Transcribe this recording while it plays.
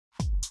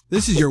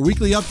This is your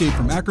weekly update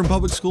from Akron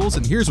Public Schools,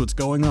 and here's what's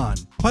going on.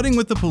 Putting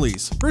with the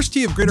Police. First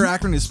Tee of Greater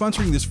Akron is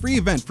sponsoring this free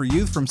event for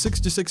youth from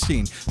 6 to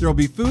 16. There will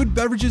be food,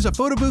 beverages, a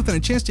photo booth, and a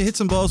chance to hit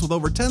some balls with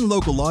over 10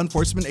 local law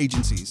enforcement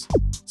agencies.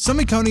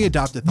 Summit County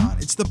Adopt-a-thon.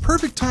 It's the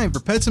perfect time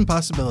for pets and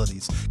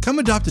possibilities. Come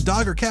adopt a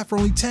dog or cat for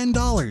only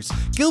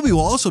 $10. Gilby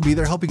will also be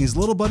there helping his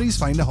little buddies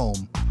find a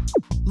home.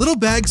 Little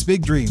Bags,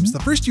 Big Dreams. The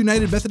First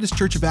United Methodist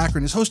Church of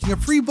Akron is hosting a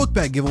free book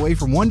bag giveaway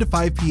from 1 to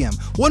 5 p.m.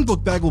 One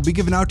book bag will be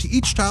given out to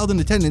each child in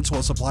attendance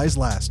while supplies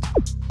last.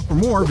 For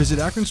more, visit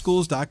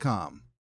akronschools.com.